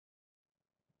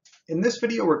In this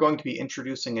video, we're going to be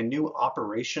introducing a new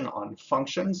operation on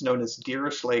functions known as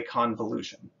Dirichlet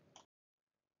convolution.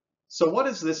 So what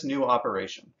is this new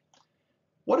operation?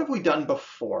 What have we done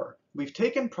before? We've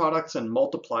taken products and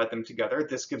multiplied them together.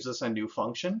 This gives us a new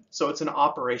function. So it's an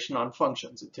operation on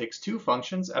functions. It takes two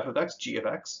functions, f of x, g of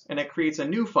x, and it creates a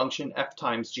new function, f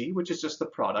times g, which is just the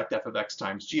product, f of x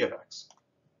times g of x.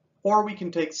 Or we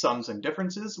can take sums and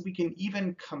differences. We can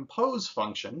even compose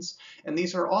functions, and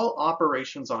these are all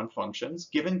operations on functions,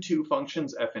 given two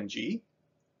functions f and g.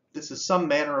 This is some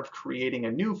manner of creating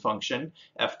a new function,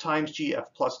 f times g,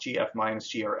 f plus g, f minus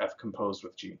g, or f composed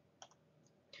with g.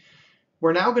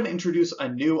 We're now going to introduce a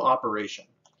new operation.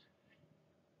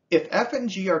 If f and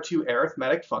g are two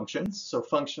arithmetic functions, so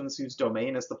functions whose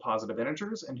domain is the positive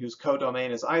integers and whose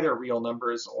codomain is either real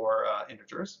numbers or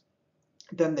integers,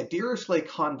 then the Dirichlet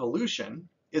convolution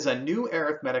is a new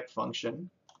arithmetic function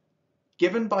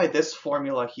given by this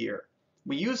formula here.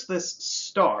 We use this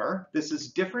star. This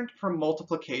is different from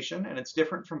multiplication and it's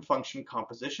different from function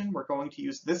composition. We're going to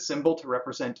use this symbol to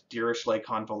represent Dirichlet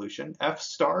convolution. F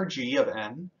star g of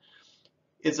n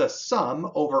is a sum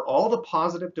over all the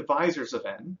positive divisors of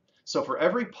n. So for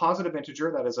every positive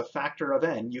integer that is a factor of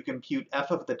n, you compute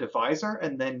f of the divisor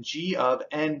and then g of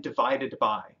n divided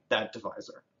by that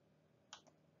divisor.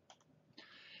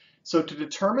 So to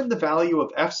determine the value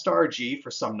of f star g for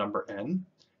some number n,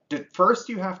 first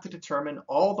you have to determine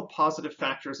all the positive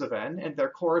factors of n and their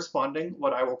corresponding,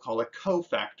 what I will call a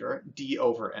cofactor, d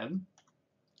over n.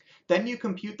 Then you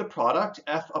compute the product,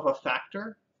 f of a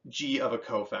factor, g of a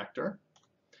cofactor,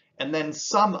 and then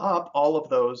sum up all of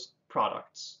those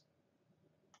products.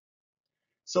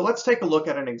 So let's take a look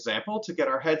at an example to get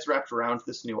our heads wrapped around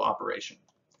this new operation.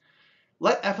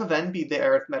 Let f of n be the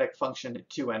arithmetic function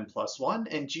 2n plus 1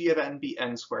 and g of n be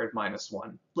n squared minus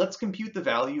 1. Let's compute the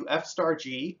value f star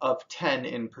g of 10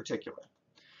 in particular.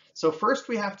 So first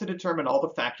we have to determine all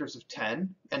the factors of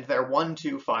 10, and they're 1,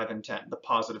 2, 5, and 10, the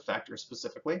positive factors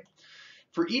specifically.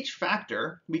 For each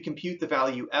factor, we compute the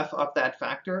value f of that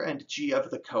factor and g of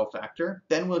the cofactor.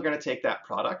 Then we're going to take that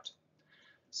product.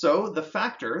 So the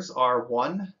factors are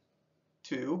 1,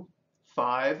 2,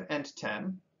 5, and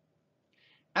 10.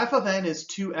 F of n is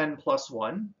 2n plus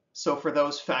 1. So for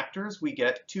those factors, we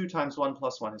get 2 times 1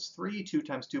 plus 1 is 3, 2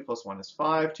 times 2 plus 1 is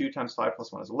 5, 2 times 5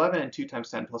 plus 1 is 11, and 2 times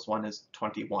 10 plus 1 is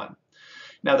 21.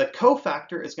 Now the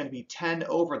cofactor is going to be 10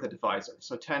 over the divisor.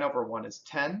 So 10 over 1 is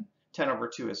 10, 10 over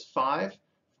 2 is 5,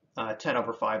 10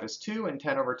 over 5 is 2, and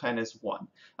 10 over 10 is 1.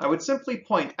 I would simply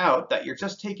point out that you're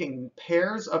just taking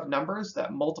pairs of numbers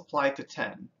that multiply to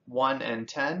 10. 1 and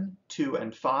 10, 2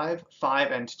 and 5,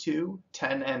 5 and 2,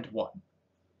 10 and 1.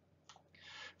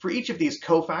 For each of these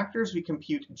cofactors, we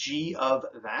compute g of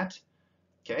that.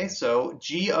 Okay, so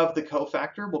g of the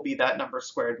cofactor will be that number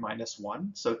squared minus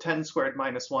 1. So 10 squared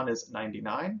minus 1 is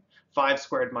 99. 5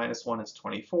 squared minus 1 is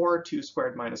 24. 2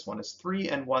 squared minus 1 is 3.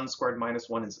 And 1 squared minus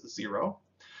 1 is 0.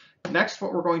 Next,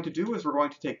 what we're going to do is we're going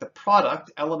to take the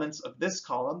product elements of this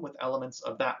column with elements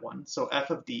of that one. So f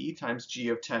of d times g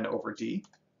of 10 over d.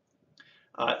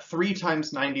 3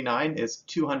 times 99 is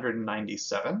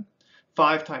 297.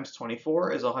 5 times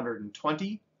 24 is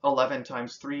 120, 11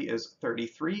 times 3 is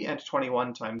 33, and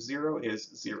 21 times 0 is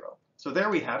 0. So there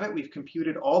we have it. We've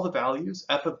computed all the values,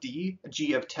 f of d,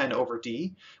 g of 10 over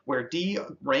d, where d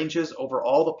ranges over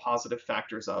all the positive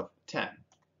factors of 10.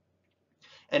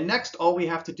 And next, all we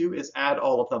have to do is add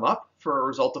all of them up for a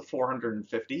result of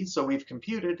 450. So we've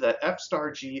computed that f star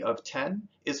g of 10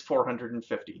 is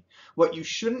 450. What you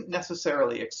shouldn't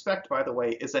necessarily expect, by the way,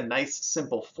 is a nice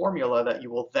simple formula that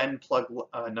you will then plug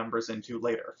numbers into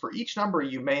later. For each number,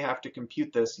 you may have to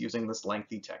compute this using this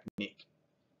lengthy technique.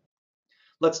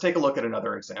 Let's take a look at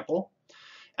another example.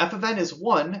 F of n is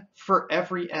 1 for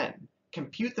every n.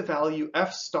 Compute the value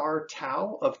f star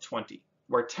tau of 20.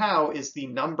 Where tau is the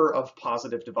number of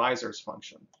positive divisors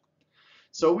function.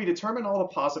 So we determine all the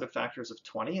positive factors of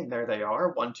 20, and there they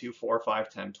are, 1, 2, 4, 5,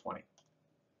 10, 20.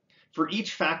 For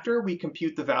each factor, we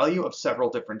compute the value of several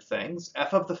different things,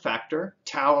 f of the factor,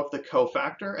 tau of the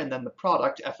cofactor, and then the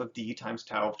product, f of d times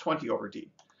tau of 20 over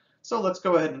d. So let's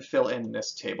go ahead and fill in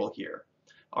this table here.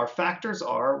 Our factors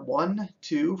are 1,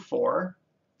 2, 4,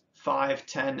 5,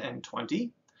 10, and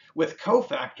 20, with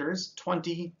cofactors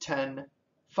 20, 10,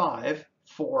 5,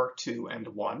 4, 2, and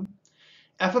 1.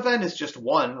 F of n is just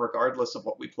 1 regardless of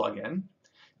what we plug in.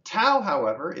 Tau,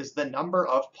 however, is the number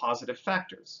of positive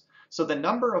factors. So the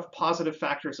number of positive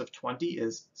factors of 20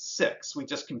 is 6. We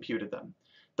just computed them.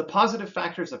 The positive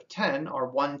factors of 10 are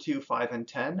 1, 2, 5, and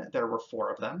 10. There were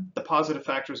 4 of them. The positive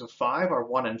factors of 5 are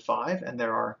 1 and 5, and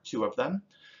there are 2 of them.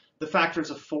 The factors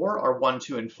of 4 are 1,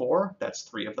 2, and 4. That's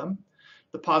 3 of them.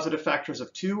 The positive factors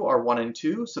of 2 are 1 and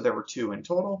 2, so there were 2 in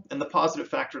total, and the positive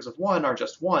factors of 1 are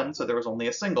just 1, so there was only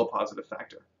a single positive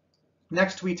factor.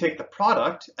 Next, we take the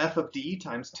product, f of d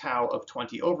times tau of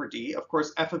 20 over d. Of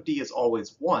course, f of d is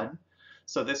always 1,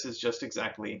 so this is just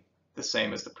exactly the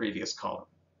same as the previous column.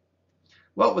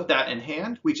 Well, with that in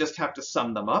hand, we just have to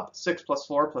sum them up. 6 plus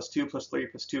 4 plus 2 plus 3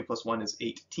 plus 2 plus 1 is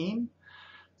 18.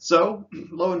 So,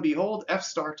 lo and behold, f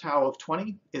star tau of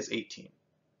 20 is 18.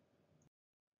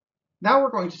 Now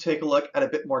we're going to take a look at a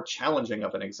bit more challenging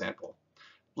of an example.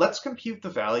 Let's compute the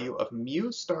value of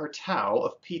mu star tau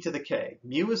of p to the k.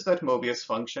 Mu is that Mobius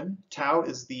function, tau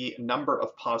is the number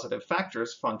of positive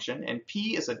factors function, and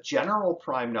p is a general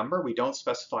prime number, we don't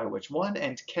specify which one,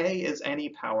 and k is any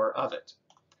power of it.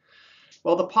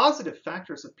 Well, the positive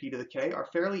factors of p to the k are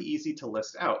fairly easy to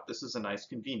list out. This is a nice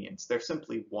convenience. They're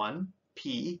simply 1,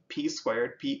 p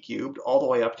squared, p cubed, all the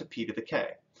way up to p to the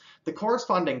k. The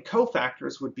corresponding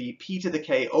cofactors would be p to the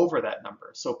k over that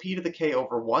number. So p to the k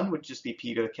over 1 would just be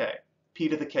p to the k. P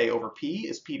to the k over p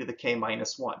is p to the k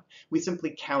minus 1. We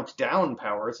simply count down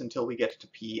powers until we get to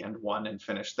p and 1 and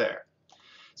finish there.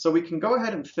 So we can go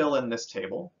ahead and fill in this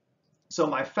table. So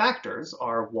my factors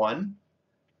are 1,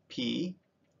 p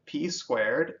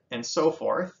squared, and so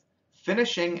forth,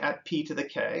 finishing at p to the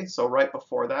k. So right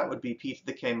before that would be p to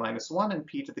the k minus 1 and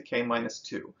p to the k minus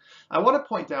 2. I want to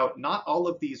point out not all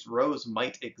of these rows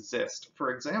might exist. For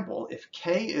example, if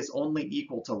k is only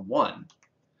equal to 1,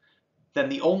 then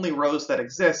the only rows that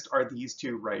exist are these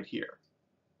two right here.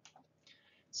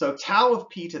 So tau of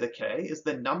p to the k is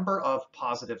the number of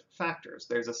positive factors.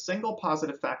 There's a single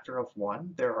positive factor of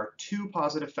 1. There are 2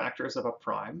 positive factors of a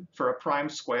prime. For a prime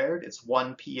squared, it's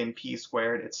 1p, and p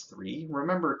squared, it's 3.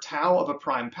 Remember, tau of a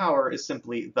prime power is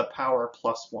simply the power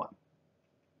plus 1.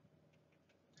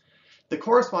 The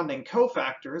corresponding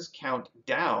cofactors count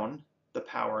down the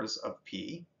powers of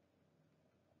p.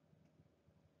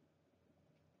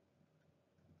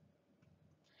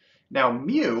 Now,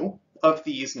 mu of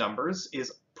these numbers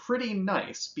is pretty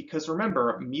nice because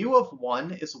remember, mu of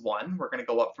 1 is 1. We're going to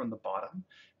go up from the bottom.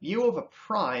 Mu of a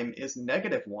prime is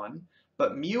negative 1,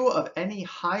 but mu of any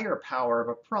higher power of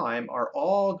a prime are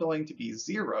all going to be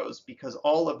zeros because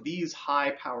all of these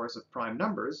high powers of prime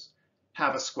numbers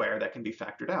have a square that can be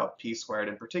factored out, p squared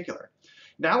in particular.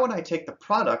 Now when I take the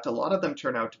product, a lot of them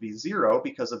turn out to be 0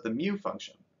 because of the mu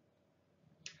function.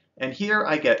 And here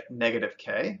I get negative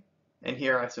k, and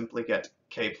here I simply get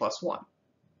k plus 1.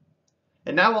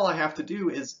 And now all I have to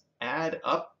do is add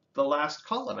up the last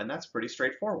column, and that's pretty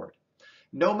straightforward.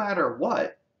 No matter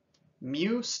what,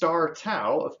 mu star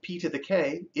tau of p to the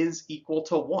k is equal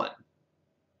to 1.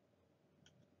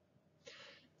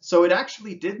 So it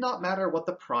actually did not matter what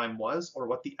the prime was or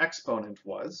what the exponent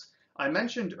was. I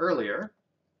mentioned earlier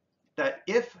that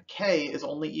if k is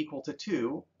only equal to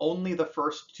 2, only the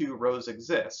first 2 rows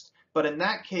exist. But in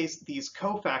that case, these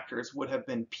cofactors would have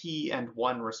been p and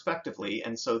 1 respectively,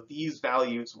 and so these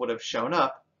values would have shown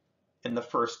up in the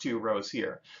first 2 rows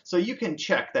here. So you can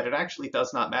check that it actually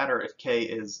does not matter if k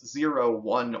is 0,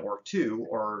 1, or 2,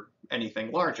 or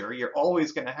anything larger. You're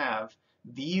always going to have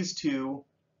these two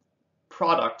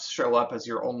products show up as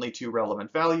your only 2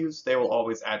 relevant values. They will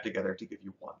always add together to give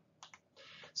you 1.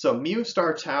 So mu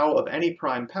star tau of any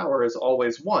prime power is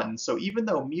always 1, so even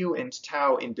though mu and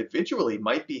tau individually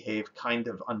might behave kind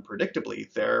of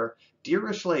unpredictably, their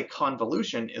Dirichlet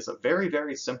convolution is a very,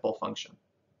 very simple function.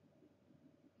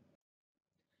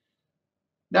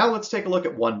 Now let's take a look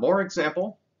at one more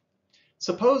example.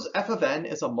 Suppose f of n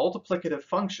is a multiplicative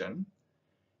function,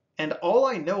 and all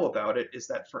I know about it is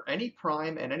that for any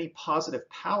prime and any positive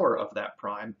power of that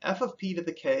prime, f of p to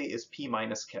the k is p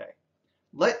minus k.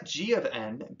 Let g of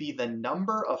n be the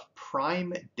number of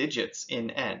prime digits in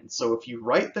n. So if you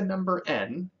write the number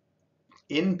n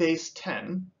in base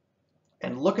 10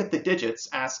 and look at the digits,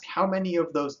 ask how many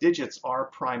of those digits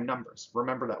are prime numbers.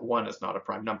 Remember that 1 is not a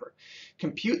prime number.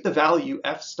 Compute the value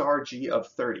f star g of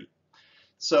 30.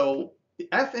 So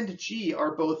f and g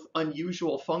are both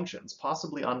unusual functions,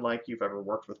 possibly unlike you've ever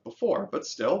worked with before, but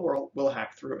still we'll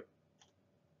hack through it.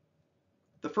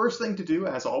 The first thing to do,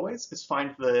 as always, is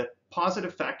find the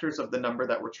positive factors of the number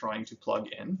that we're trying to plug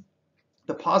in.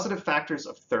 The positive factors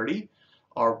of 30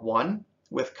 are 1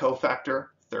 with cofactor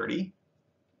 30.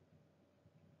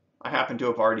 I happen to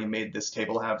have already made this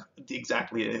table have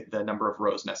exactly the number of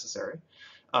rows necessary.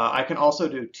 I can also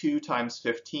do 2 times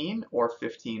 15 or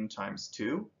 15 times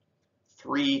 2,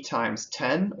 3 times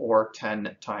 10 or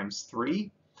 10 times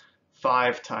 3,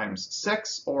 5 times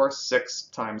 6 or 6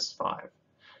 times 5.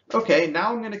 Okay,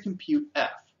 now I'm going to compute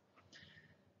f.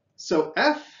 So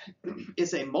f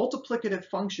is a multiplicative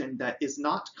function that is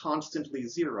not constantly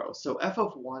 0. So f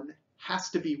of 1 has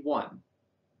to be 1.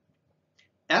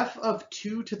 F of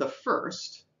 2 to the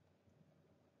first,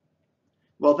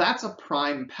 well, that's a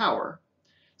prime power.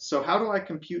 So how do I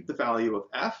compute the value of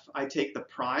f? I take the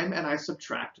prime and I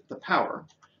subtract the power.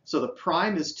 So the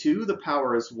prime is 2, the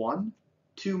power is 1.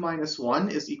 2 minus 1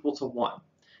 is equal to 1.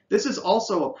 This is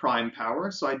also a prime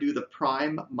power, so I do the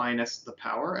prime minus the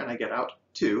power, and I get out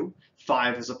 2.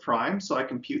 5 is a prime, so I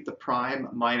compute the prime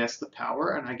minus the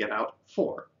power, and I get out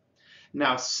 4.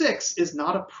 Now 6 is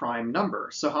not a prime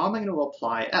number, so how am I going to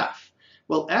apply f?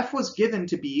 Well, f was given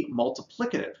to be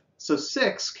multiplicative, so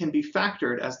 6 can be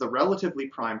factored as the relatively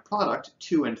prime product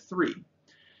 2 and 3.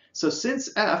 So since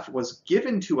f was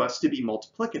given to us to be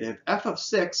multiplicative, f of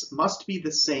 6 must be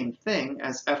the same thing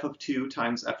as f of 2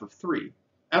 times f of 3.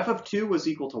 F of 2 was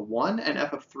equal to 1 and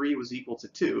f of 3 was equal to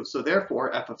 2, so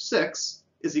therefore f of 6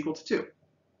 is equal to 2.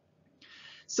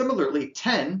 Similarly,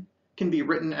 10 can be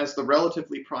written as the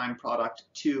relatively prime product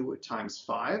 2 times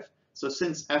 5. So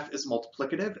since f is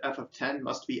multiplicative, f of 10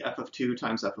 must be f of 2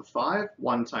 times f of 5.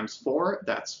 1 times 4,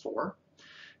 that's 4.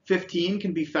 15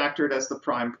 can be factored as the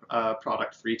prime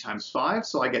product 3 times 5,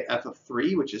 so I get f of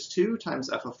 3, which is 2,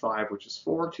 times f of 5, which is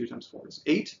 4. 2 times 4 is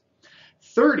 8.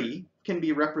 30 can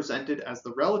be represented as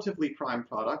the relatively prime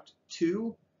product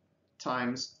 2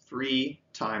 times 3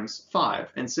 times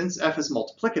 5. And since f is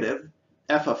multiplicative,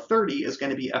 f of 30 is going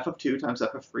to be f of 2 times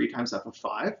f of 3 times f of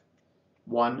 5.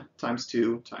 1 times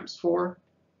 2 times 4,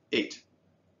 8.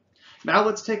 Now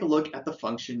let's take a look at the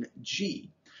function g.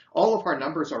 All of our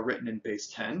numbers are written in base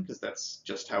 10, because that's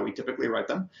just how we typically write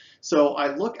them. So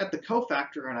I look at the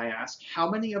cofactor and I ask, how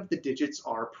many of the digits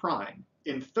are prime?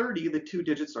 In 30, the two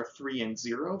digits are 3 and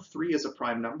 0. 3 is a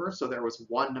prime number, so there was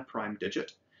 1 prime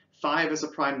digit. 5 is a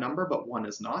prime number, but 1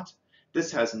 is not.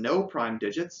 This has no prime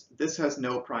digits. This has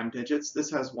no prime digits.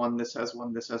 This has 1, this has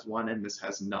 1, this has 1, and this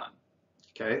has none.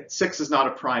 Okay, 6 is not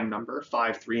a prime number.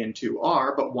 5, 3, and 2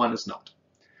 are, but 1 is not.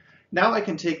 Now I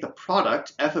can take the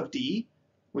product, f of d,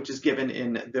 which is given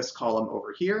in this column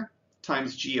over here,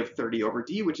 times g of 30 over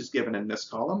d, which is given in this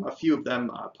column. A few of them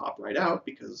pop right out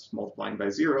because multiplying by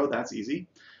 0, that's easy.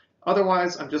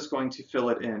 Otherwise, I'm just going to fill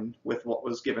it in with what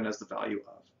was given as the value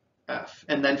of f.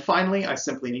 And then finally, I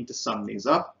simply need to sum these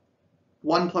up.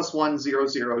 1 plus 1, 0,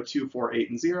 0, 2, 4, 8,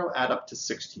 and 0 add up to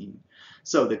 16.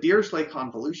 So the Dirichlet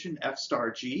convolution f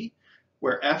star g,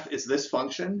 where f is this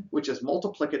function, which is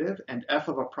multiplicative, and f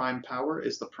of a prime power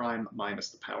is the prime minus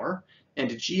the power,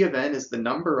 and g of n is the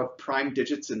number of prime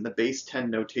digits in the base 10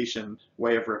 notation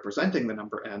way of representing the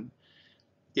number n.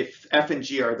 If f and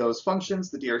g are those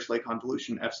functions, the Dirichlet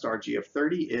convolution f star g of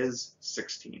 30 is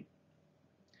 16.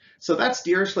 So that's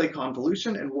Dirichlet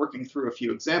convolution and working through a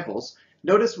few examples.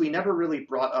 Notice we never really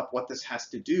brought up what this has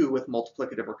to do with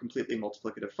multiplicative or completely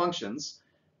multiplicative functions.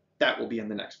 That will be in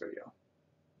the next video.